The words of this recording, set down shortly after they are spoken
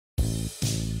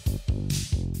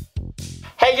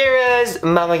Hey girls,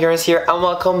 Mama Girls here and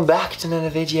welcome back to another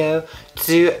video.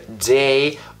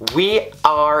 Today we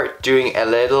are doing a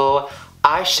little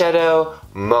eyeshadow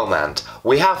moment.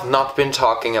 We have not been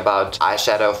talking about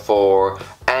eyeshadow for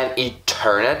an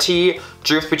eternity,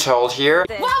 truth be told here.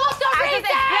 What was the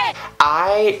reason?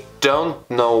 I don't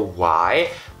know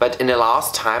why, but in the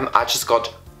last time I just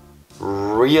got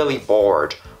really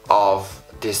bored of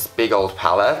these big old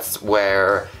palettes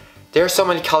where there's so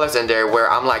many colors in there where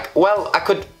I'm like, well, I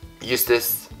could use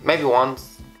this maybe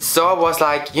once. So I was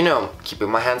like, you know, keeping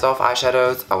my hands off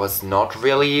eyeshadows. I was not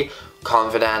really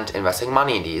confident investing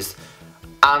money in these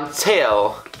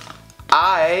until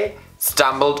I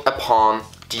stumbled upon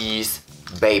these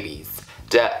babies.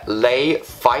 The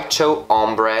Phyto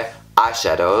Ombre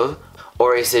eyeshadow,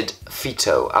 or is it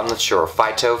Phyto? I'm not sure.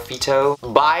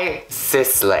 Phyto by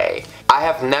Sisley. I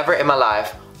have never in my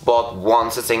life bought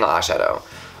once a single eyeshadow.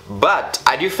 But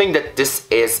I do think that this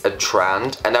is a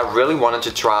trend and I really wanted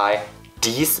to try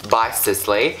these by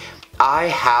Sisley. I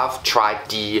have tried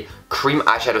the cream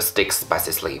eyeshadow sticks by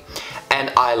Sisley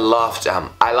and I loved them.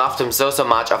 I loved them so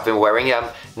much. I've been wearing them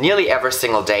nearly every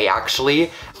single day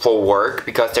actually for work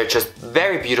because they're just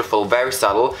very beautiful, very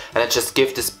subtle, and it just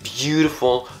gives this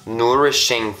beautiful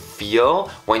nourishing feel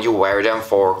when you wear them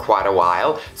for quite a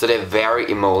while. So they're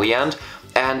very emollient.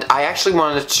 And I actually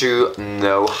wanted to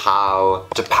know how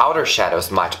the powder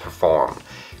shadows might perform.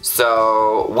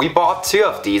 So we bought two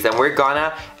of these and we're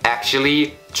gonna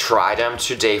actually try them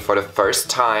today for the first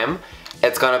time.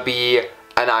 It's gonna be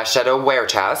an eyeshadow wear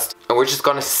test and we're just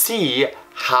gonna see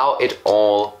how it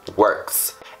all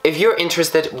works. If you're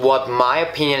interested what my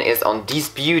opinion is on these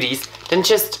beauties, then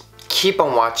just keep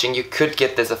on watching. You could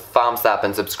give this a thumbs up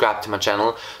and subscribe to my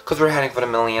channel because we're heading for the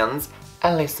millions.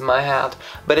 At least in my head.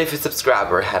 But if you subscribe,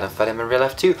 we're heading for them in real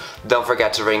life too. Don't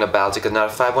forget to ring the bell to get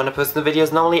notified when I post new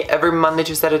videos, normally every Monday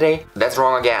to Saturday. That's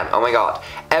wrong again, oh my god.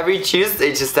 Every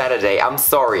Tuesday to Saturday, I'm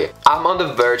sorry. I'm on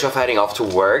the verge of heading off to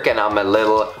work and I'm a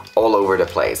little all over the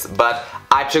place. But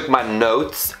I took my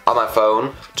notes on my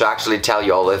phone to actually tell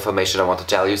you all the information I want to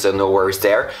tell you, so no worries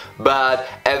there. But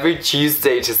every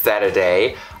Tuesday to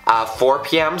Saturday, 4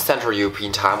 p.m. Central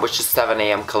European Time, which is 7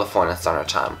 a.m. California Standard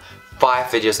Time.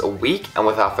 5 videos a week, and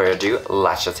without further ado,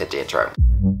 let's just hit the intro.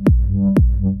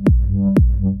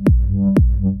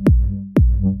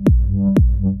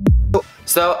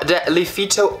 So the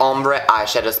Phyto Ombre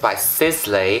eyeshadows by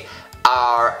Sisley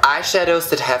are eyeshadows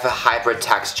that have a hybrid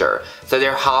texture. So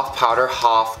they're half powder,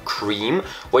 half cream,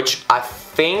 which I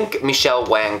think Michelle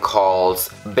Wang calls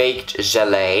baked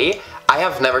gelée. I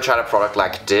have never tried a product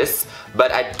like this,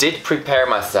 but I did prepare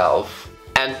myself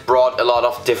and brought a lot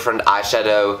of different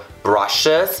eyeshadow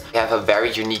brushes. They have a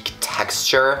very unique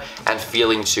texture and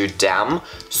feeling to them,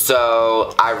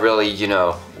 so I really, you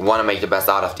know, want to make the best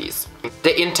out of these.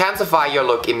 They intensify your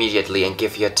look immediately and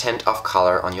give you a tint of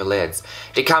color on your lids.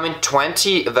 They come in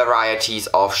 20 varieties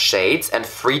of shades and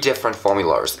 3 different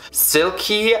formulas.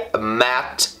 Silky,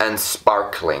 matte and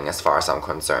sparkling as far as I'm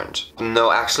concerned.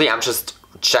 No, actually I'm just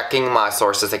checking my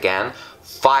sources again.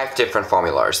 5 different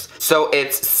formulas. So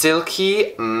it's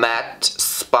silky, matte,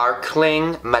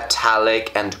 sparkling,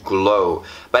 metallic and glow.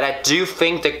 But I do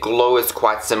think that glow is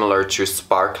quite similar to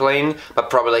sparkling, but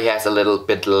probably has a little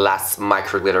bit less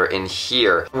micro glitter in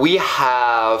here. We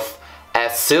have a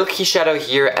silky shadow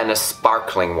here and a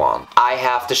sparkling one. I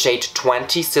have the shade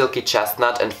 20 silky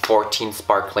chestnut and 14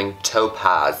 sparkling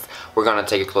topaz. We're gonna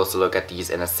take a closer look at these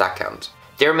in a second.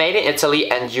 They're made in Italy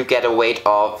and you get a weight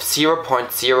of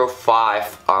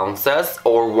 0.05 ounces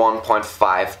or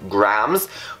 1.5 grams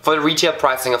for the retail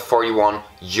pricing of 41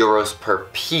 euros per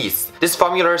piece. This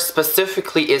formula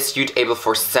specifically is suitable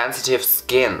for sensitive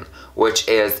skin, which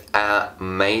is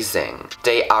amazing.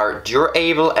 They are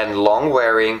durable and long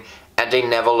wearing and they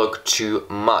never look too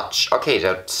much. Okay,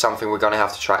 that's something we're gonna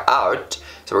have to try out.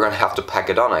 So we're gonna have to pack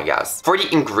it on, I guess. For the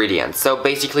ingredients, so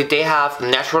basically they have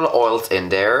natural oils in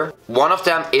there. One of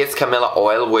them is Camilla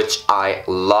oil, which I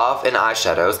love in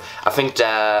eyeshadows. I think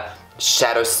the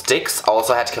shadow sticks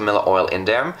also had Camilla oil in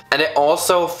them. And they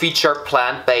also feature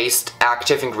plant-based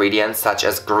active ingredients such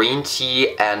as green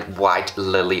tea and white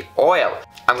lily oil.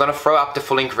 I'm gonna throw up the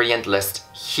full ingredient list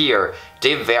here.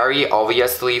 They vary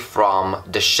obviously from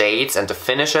the shades and the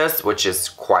finishes, which is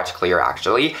quite clear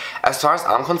actually. As far as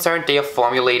I'm concerned, they are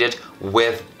formulated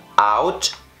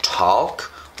without talc,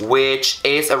 which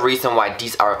is a reason why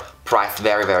these are priced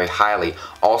very highly.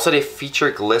 Also, they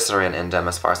feature glycerin in them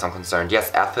as far as I'm concerned.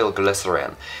 Yes, ethyl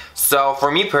glycerin. So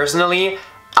for me personally,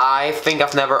 I think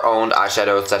I've never owned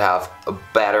eyeshadows that have a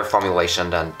better formulation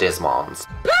than these ones.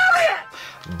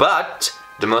 But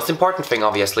the most important thing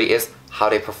obviously is how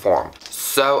they perform.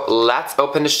 So let's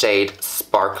open the shade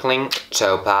Sparkling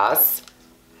Topaz.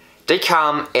 They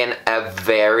come in a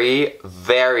very,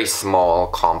 very small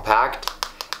compact.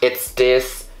 It's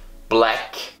this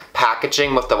black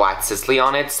packaging with the white Sisley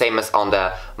on it, same as on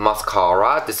the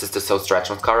mascara. This is the So Stretch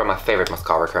mascara, my favorite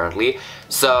mascara currently.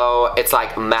 So it's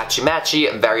like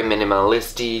matchy-matchy, very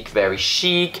minimalistic, very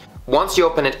chic. Once you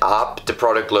open it up, the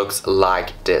product looks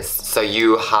like this. So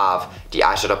you have the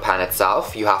eyeshadow pan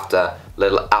itself, you have the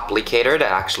little applicator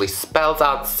that actually spells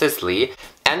out Sisley,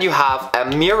 and you have a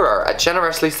mirror, a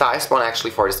generously sized one actually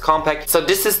for this compact. So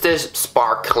this is the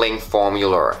sparkling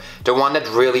formula, the one that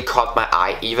really caught my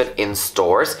eye even in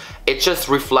stores. It just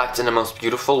reflects in the most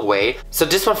beautiful way. So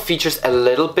this one features a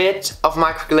little bit of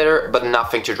micro glitter, but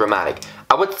nothing too dramatic.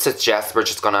 I would suggest we're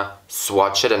just gonna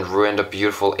swatch it and ruin the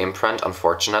beautiful imprint,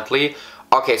 unfortunately.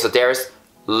 Okay, so there's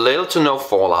little to no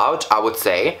fallout, I would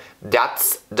say.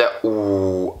 That's the,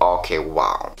 ooh, okay,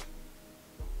 wow.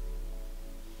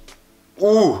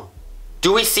 Ooh,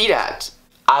 do we see that?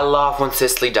 I love when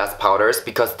Sisley does powders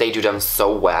because they do them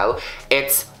so well.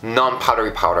 It's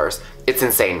non-powdery powders. It's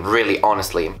insane, really,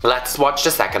 honestly. Let's watch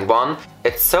the second one.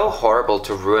 It's so horrible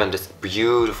to ruin this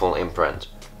beautiful imprint.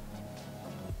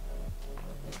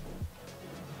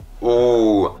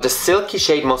 Ooh, the silky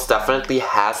shade most definitely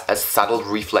has a subtle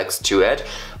reflex to it,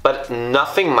 but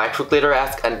nothing micro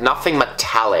glitter-esque and nothing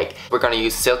metallic. We're gonna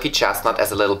use Silky Chestnut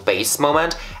as a little base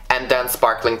moment and then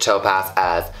Sparkling Topaz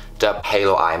as the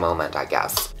halo eye moment, I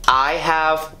guess. I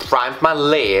have primed my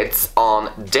lids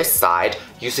on this side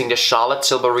using the Charlotte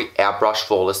Tilbury Airbrush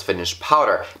Flawless Finish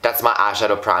Powder. That's my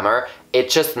eyeshadow primer.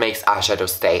 It just makes eyeshadow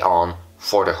stay on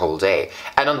for the whole day.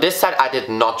 And on this side I did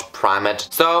not prime it.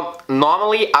 So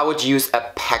normally I would use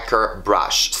a pecker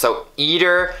brush. So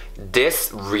either this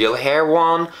Real Hair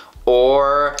one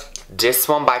or this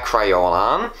one by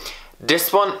Crayola.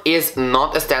 This one is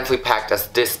not as densely packed as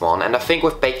this one, and I think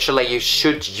with Baked Gelée you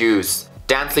should use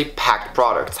densely packed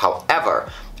products.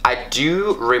 However, I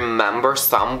do remember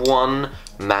someone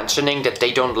mentioning that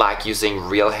they don't like using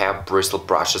Real Hair bristle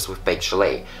brushes with Baked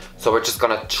Gelée. So we're just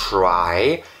gonna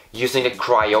try using the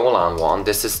Crayola one.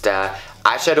 This is the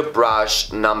eyeshadow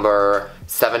brush number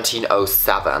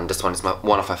 1707. This one is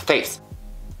one of my faves.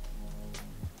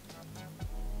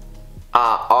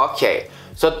 Okay.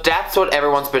 So that's what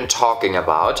everyone's been talking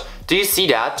about. Do you see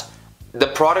that? The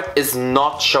product is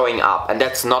not showing up, and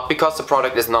that's not because the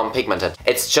product is non-pigmented.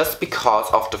 It's just because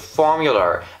of the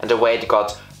formula and the way it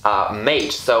got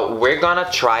made. So we're gonna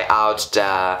try out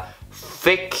the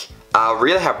thick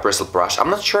Real Hair bristle brush. I'm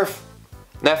not sure if...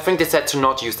 I think they said to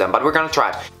not use them, but we're gonna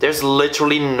try it. There's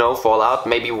literally no fallout,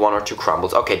 maybe one or two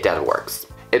crumbles. Okay, that works.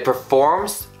 It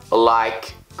performs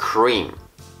like cream.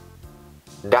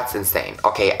 That's insane.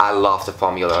 Okay, I love the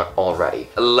formula already.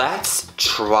 Let's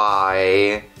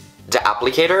try the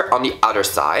applicator on the other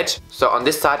side. So on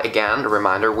this side, again, a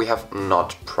reminder, we have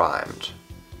not primed.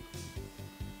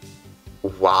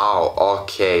 Wow,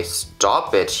 okay,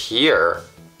 stop it here.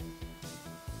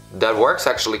 That works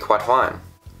actually quite fine.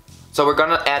 So we're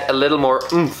gonna add a little more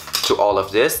oomph to all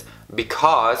of this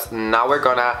because now we're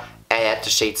gonna add the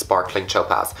shade Sparkling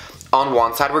Topaz. On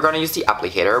one side we're gonna use the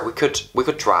applicator. We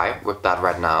could try with that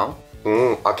right now.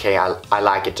 Okay, I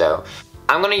like it though.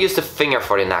 I'm gonna use the finger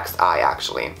for the next eye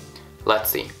actually. Let's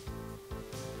see.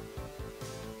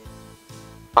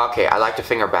 Okay, I like the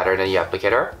finger better than the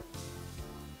applicator.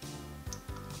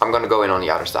 I'm gonna go in on the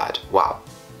other side. Wow.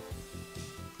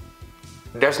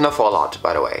 There's no fallout,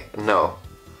 by the way. No.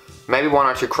 Maybe one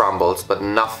or two crumbles, but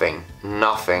nothing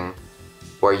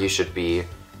where you should be,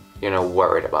 you know,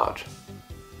 worried about.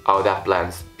 Oh, that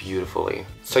blends beautifully.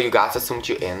 So you guys, I zoomed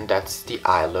you in. That's the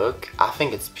eye look. I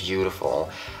think it's beautiful.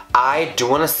 I do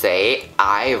want to say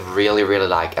I really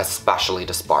like especially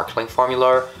the sparkling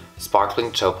formula.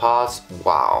 Sparkling Topaz,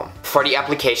 wow. For the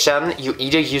application, you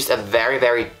either use a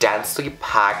very densely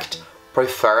packed,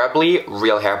 preferably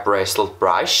Real Hair bristled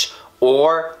brush,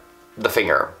 or the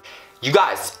finger. You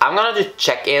guys, I'm gonna do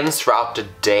check-ins throughout the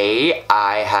day.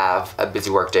 I have a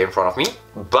busy work day in front of me,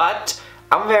 but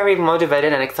I'm very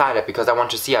motivated and excited because I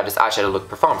want to see how this eyeshadow look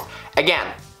performs.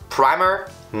 Again, primer,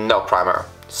 no primer.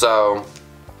 So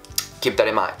keep that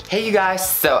in mind. Hey you guys,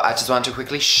 so I just want to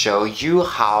quickly show you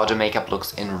how the makeup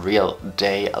looks in real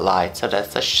daylight. So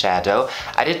that's the shadow.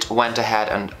 I went ahead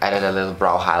and added a little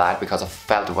brow highlight because I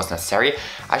felt it was necessary.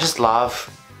 I just love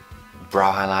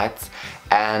brow highlights,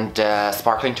 and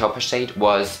Sparkling Topaz shade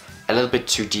was a little bit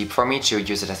too deep for me to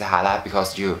use it as a highlight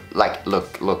because you like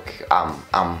look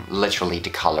literally the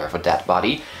color of a dead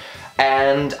body.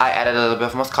 And I added a little bit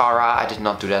of mascara. I did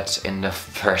not do that in the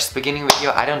first beginning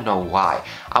video. I don't know why.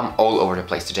 I'm all over the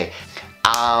place today.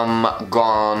 I'm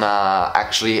gonna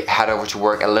actually head over to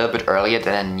work a little bit earlier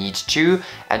than I need to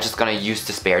and just gonna use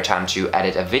the spare time to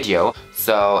edit a video.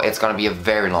 So it's gonna be a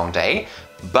very long day,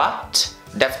 but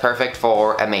that's perfect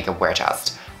for a makeup wear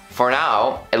test. For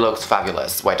now, it looks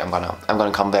fabulous. Wait, I'm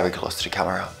gonna come very close to the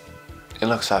camera. It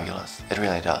looks fabulous. It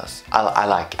really does. I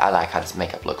like how this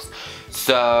makeup looks.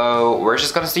 So we're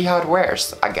just gonna see how it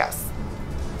wears, I guess.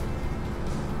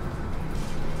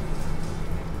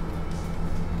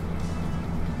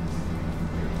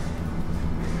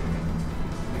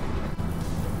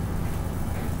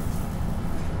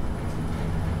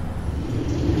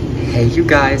 Hey you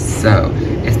guys, so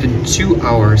it's been 2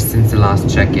 hours since the last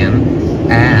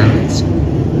check-in and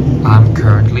I'm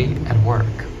currently at work.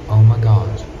 Oh my god.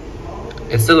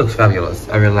 It still looks fabulous.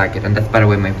 I really like it, and that's by the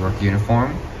way my work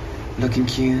uniform. Looking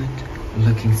cute,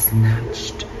 looking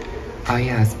snatched. Oh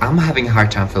yes, I'm having a hard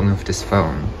time filming with this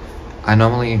phone. I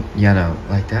normally, you know,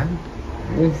 like that.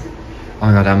 Oof. Oh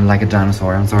my god, I'm like a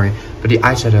dinosaur, I'm sorry. But the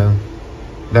eyeshadow,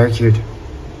 very cute.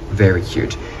 Very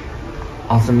cute.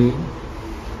 Also me.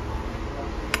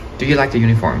 Do you like the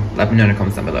uniform? Let me know in the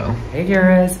comments down below. Hey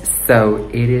guys, so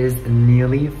it is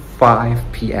nearly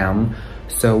 5 p.m.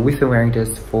 So we've been wearing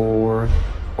this for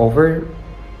over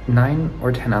 9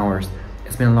 or 10 hours.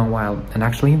 It's been a long while, and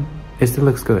actually it still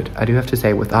looks good. I do have to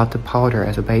say, without the powder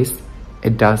as a base,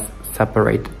 it does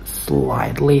separate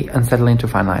slightly and settle into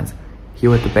fine lines. Here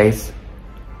with the base,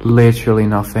 literally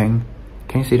nothing.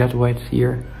 Can you see that white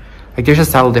here? Like there's a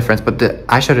subtle difference, but the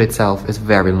eyeshadow itself is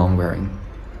very long wearing.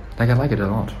 Like I like it a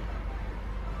lot.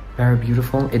 Very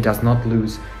beautiful. It does not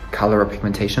lose color or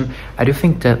pigmentation. I do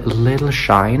think the little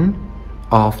shine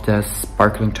of the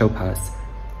sparkling topaz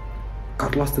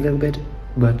got lost a little bit,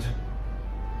 but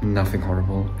nothing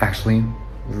horrible. Actually,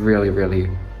 really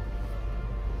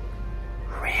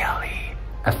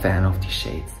a fan of these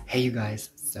shades. Hey you guys,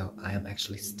 so I am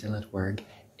actually still at work.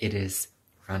 It is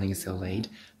running so late,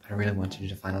 but I really want to do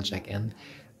the final check-in.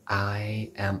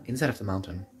 I am inside of the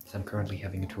mountain. So I'm currently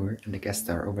having a tour and the guests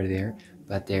are over there,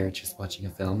 but they're just watching a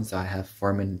film, so I have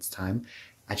 4 minutes time.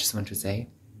 I just want to say,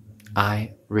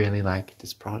 I really like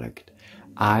this product.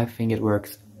 I think it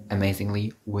works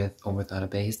amazingly with or without a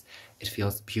base. It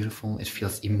feels beautiful, it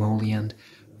feels emollient,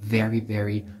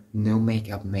 very no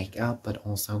makeup, but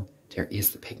also there is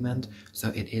the pigment,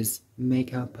 so it is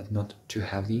makeup but not too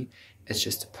heavy. It's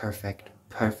just a perfect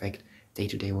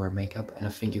day-to-day wear makeup, and I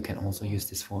think you can also use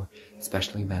this for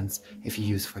special events if you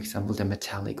use, for example, the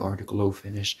metallic or the glow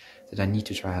finish that I need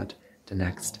to try out the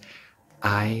next.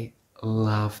 I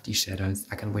love these shadows.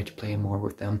 I can't wait to play more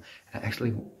with them, and I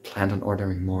actually planned on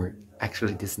ordering more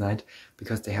actually this night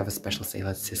because they have a special sale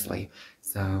at Sisley.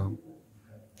 So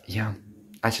yeah,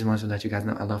 I just wanted to let you guys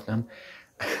know I love them.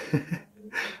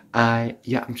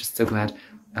 Yeah, I'm just so glad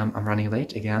I'm running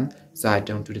late again, so I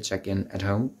don't do the check-in at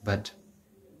home, but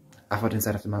I thought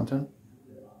inside of the mountain.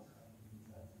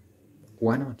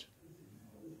 Why not?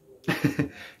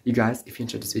 You guys, if you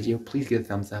enjoyed this video, please give it a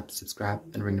thumbs up, subscribe,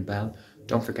 and ring the bell.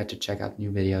 Don't forget to check out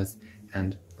new videos,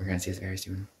 and we're gonna see us very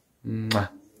soon. Mwah.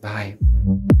 Bye.